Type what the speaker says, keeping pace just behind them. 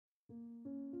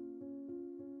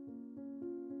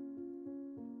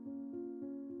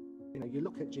you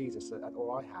look at Jesus,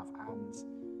 or I have, and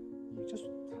you just,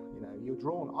 you're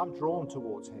drawn. I'm drawn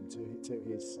towards him,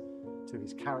 to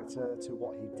his character, to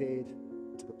what he did,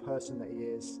 to the person that he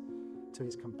is, to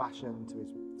his compassion,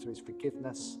 to his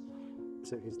forgiveness,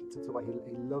 to the way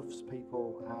he loves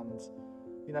people, and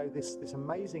this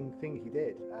amazing thing he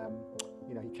did.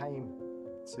 He came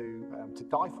to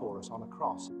die for us on a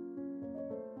cross.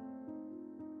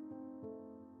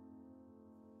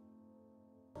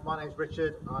 My name's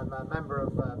Richard. I'm a member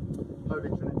of Holy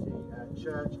Trinity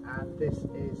Church, and this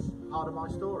is part of my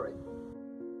story.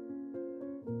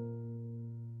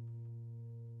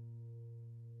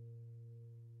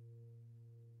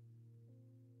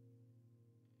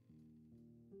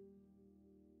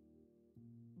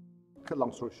 Cut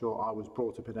long story short, I was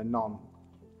brought up in a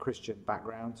non-Christian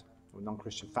background, or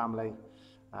non-Christian family,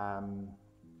 and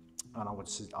I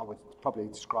would probably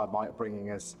describe my upbringing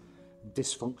as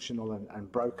dysfunctional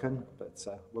and broken, but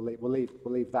we'll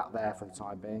leave that there for the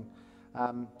time being.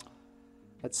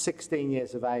 At 16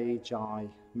 years of age, I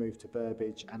moved to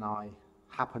Burbage, and I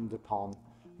happened upon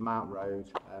Mount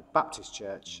Road Baptist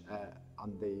Church.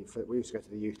 We used to go to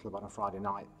the youth club on a Friday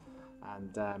night,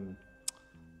 and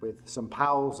with some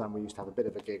pals, and we used to have a bit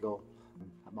of a giggle.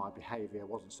 My behaviour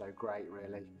wasn't so great,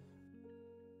 really.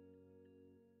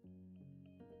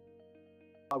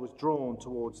 I was drawn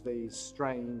towards these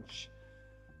strange,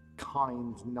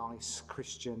 kind, nice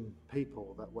Christian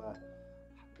people that were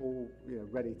all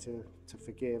ready to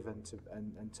forgive and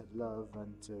to love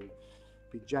and to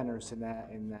be generous in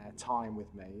their time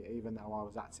with me, even though I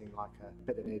was acting like a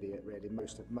bit of an idiot, really,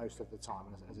 most of the time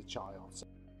as a child.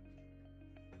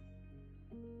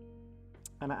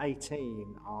 And at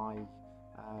 18, I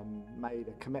made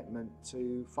a commitment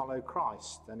to follow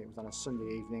Christ, and it was on a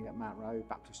Sunday evening at Mount Road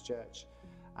Baptist Church.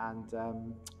 And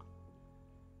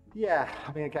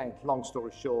again, long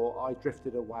story short, I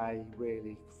drifted away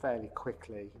really fairly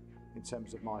quickly in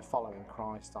terms of my following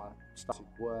Christ. I started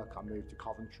work, I moved to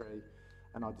Coventry,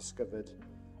 and I discovered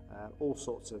all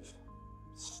sorts of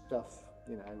stuff,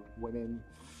 women,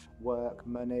 work,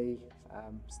 money,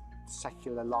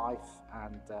 secular life,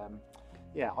 and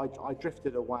I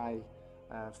drifted away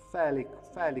fairly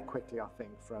quickly, I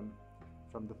think, from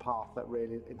the path that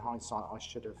really, in hindsight, I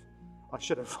should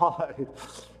have followed.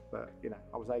 But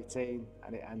I was 18,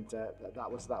 and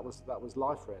that was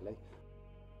life, really.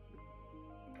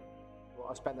 Well,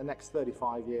 I spent the next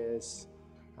 35 years,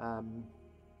 for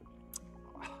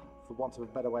want of a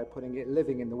better way of putting it,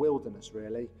 living in the wilderness,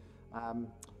 really,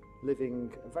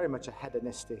 living very much a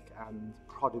hedonistic and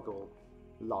prodigal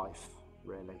life.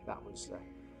 Really, that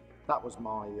was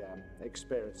my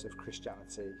experience of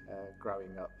Christianity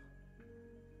growing up.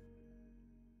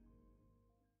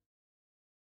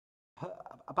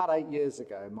 About 8 years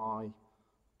ago, my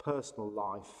personal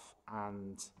life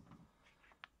and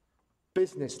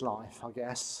business life, I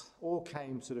guess, all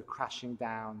came sort of crashing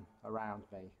down around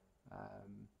me.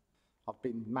 I've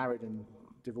been married and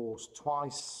divorced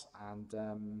twice,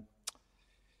 and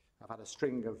I've had a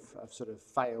string of sort of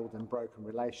failed and broken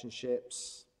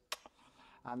relationships,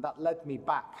 and that led me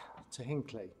back to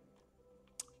Hinckley.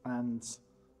 And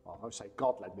I would say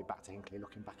God led me back to Hinckley,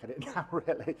 looking back at it now,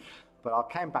 really. But I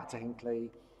came back to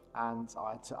Hinckley, and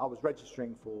I was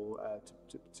registering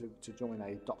to join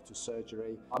a doctor's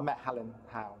surgery. I met Helen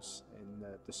Howes in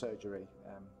the surgery,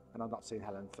 and I've not seen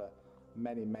Helen for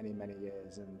many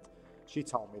years. And she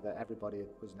told me that everybody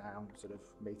was now sort of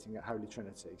meeting at Holy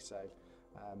Trinity. So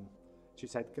she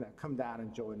said, come down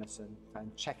and join us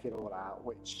and check it all out,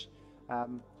 which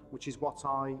is what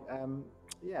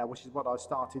I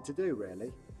started to do,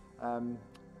 really.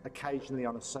 Occasionally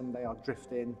on a Sunday, I'd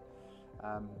drift in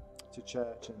to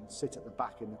church and sit at the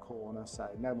back in the corner, so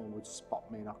no one would spot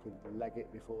me and I could leg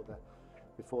it before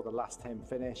the last hymn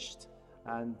finished.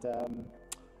 And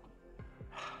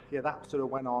that sort of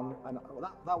went on, and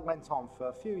that went on for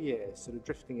a few years, sort of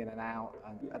drifting in and out.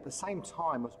 And at the same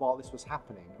time as while this was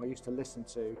happening, I used to listen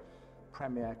to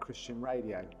Premier Christian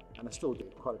radio, and I still do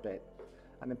quite a bit.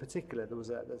 And in particular, there's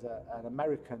an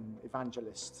American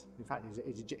evangelist. In fact,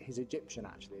 he's Egyptian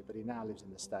actually, but he now lives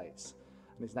in the States,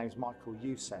 and his name's Michael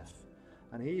Youssef.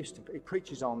 And he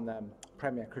preaches on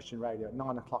Premier Christian radio at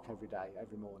 9 o'clock every day,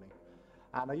 every morning.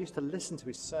 And I used to listen to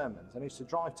his sermons, and I used to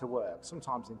drive to work,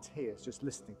 sometimes in tears, just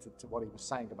listening to what he was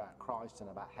saying about Christ and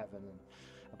about heaven and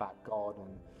about God,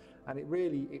 and it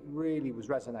really was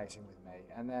resonating with me.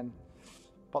 And then,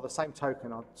 by the same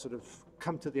token, I'd sort of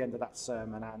come to the end of that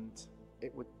sermon, and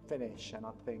it would finish, and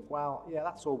I'd think, well, yeah,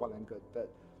 that's all well and good, but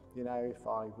if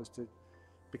I was to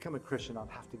become a Christian, I'd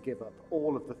have to give up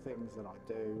all of the things that I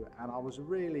do. And I was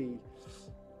really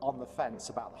on the fence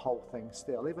about the whole thing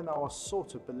still, even though I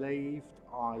sort of believed,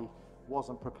 I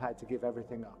wasn't prepared to give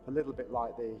everything up. A little bit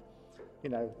like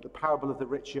the parable of the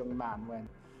rich young man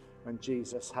when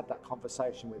Jesus had that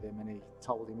conversation with him and he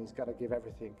told him he's got to give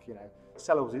everything,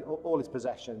 sell all his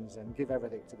possessions and give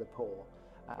everything to the poor.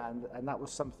 And that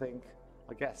was something,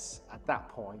 I guess, at that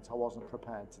point I wasn't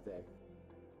prepared to do.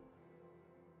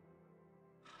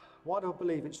 Why do I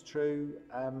believe it's true?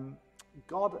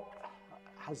 God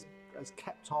has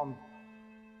kept on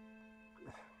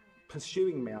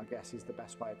pursuing me, I guess is the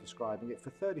best way of describing it. For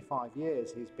 35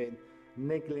 years he's been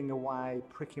niggling away,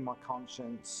 pricking my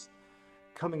conscience,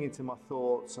 coming into my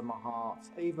thoughts and my heart,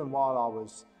 even while I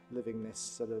was living this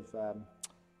sort of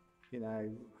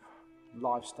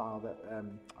lifestyle that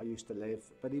I used to live.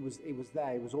 But he was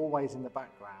there, he was always in the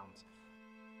background.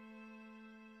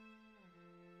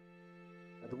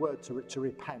 The word to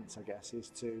repent, I guess, is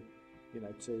to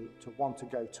want to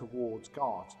go towards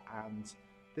God, and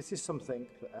this is something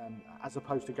as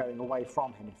opposed to going away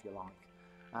from him, if you like.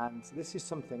 And this is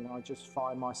something I just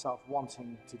find myself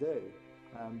wanting to do.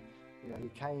 He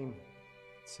came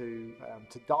to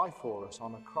die for us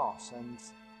on a cross, and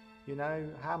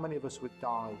how many of us would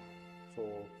die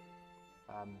for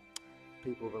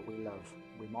people that we love?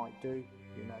 We might do,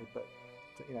 but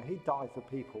he died for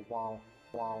people while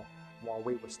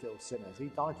we were still sinners. He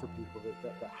died for people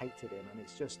that hated him, and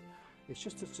it's just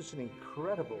such an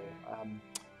incredible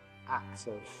act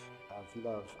of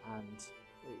love, and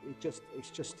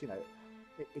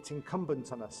it's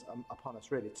incumbent on us, upon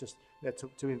us really, just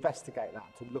to investigate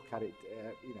that, to look at it,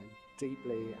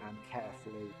 deeply and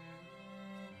carefully.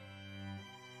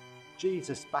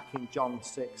 Jesus, back in John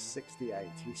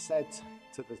 6:68, he said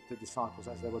to the disciples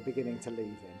as they were beginning to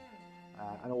leave him,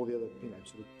 and all the other,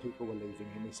 sort of people were leaving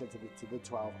him, he said to the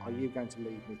 12, "Are you going to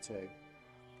leave me too?"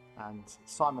 And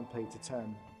Simon Peter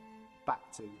turned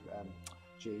back to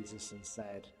Jesus and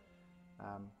said,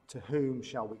 "To whom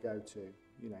shall we go to?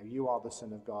 You are the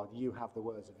Son of God. You have the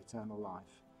words of eternal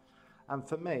life." And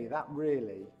for me, that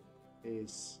really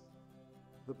is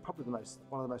probably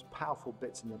one of the most powerful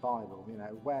bits in the Bible.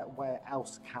 Where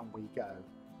else can we go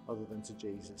other than to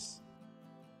Jesus?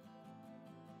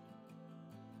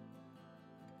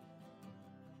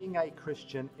 Being a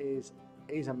Christian is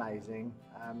amazing.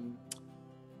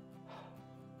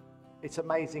 It's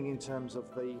amazing in terms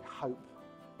of the hope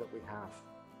that we have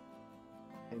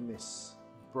in this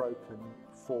broken,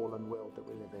 fallen world that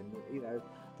we live in.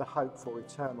 The hope for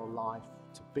eternal life,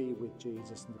 to be with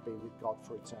Jesus and to be with God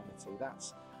for eternity.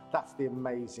 That's the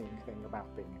amazing thing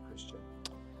about being a Christian.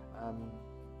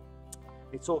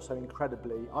 It's also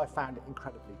I found it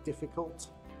incredibly difficult.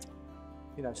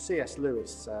 C.S.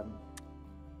 Lewis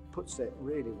puts it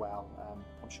really well.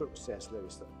 I'm sure it was C.S.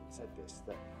 Lewis that said this,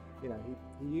 that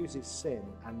he uses sin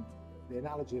and the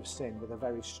analogy of sin with a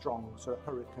very strong sort of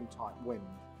hurricane type wind.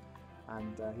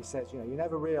 And he says, you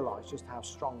never realise just how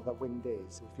strong the wind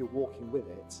is if you're walking with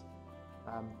it.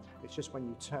 It's just when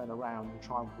you turn around and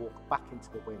try and walk back into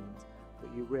the wind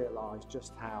that you realise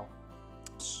just how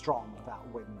strong that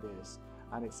wind is.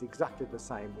 And it's exactly the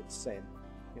same with sin.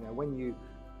 When you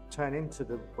turn into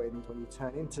the wind, when you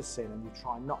turn into sin and you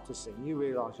try not to sin, you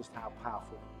realise just how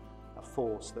powerful a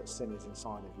force that sin is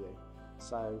inside of you.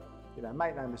 So,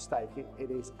 make no mistake,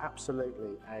 it is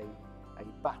absolutely a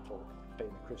battle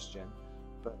being a Christian,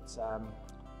 but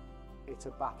it's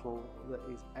a battle that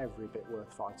is every bit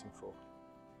worth fighting for.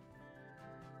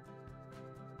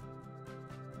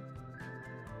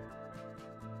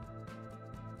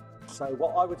 So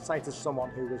what I would say to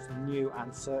someone who was new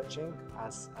and searching,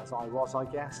 as I was, I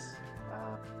guess,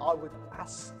 I would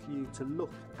ask you to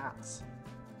look at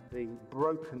the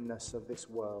brokenness of this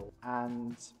world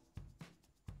and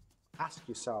ask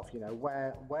yourself,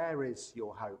 where is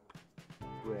your hope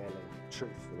really,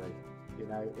 truthfully?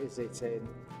 Is it in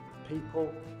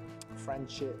people,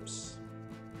 friendships,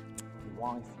 your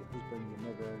wife, your husband, your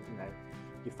mother,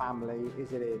 your family?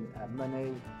 Is it in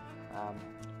money,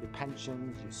 your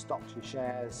pensions, your stocks, your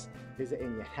shares? Is it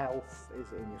in your health?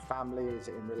 Is it in your family? Is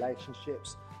it in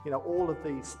relationships? All of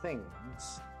these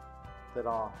things that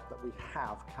we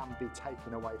have can be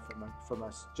taken away from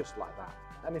us just like that.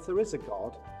 And if there is a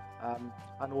God,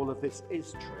 and all of this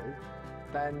is true,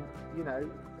 then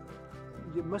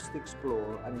you must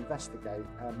explore and investigate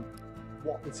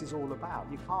what this is all about.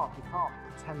 You can't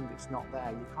pretend it's not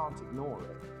there. You can't ignore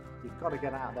it. You've got to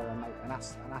get out there and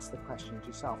ask the questions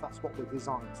yourself. That's what we're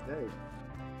designed to do.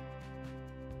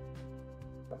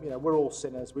 We're all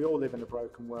sinners. We all live in a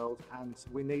broken world, and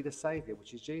we need a saviour,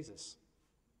 which is Jesus.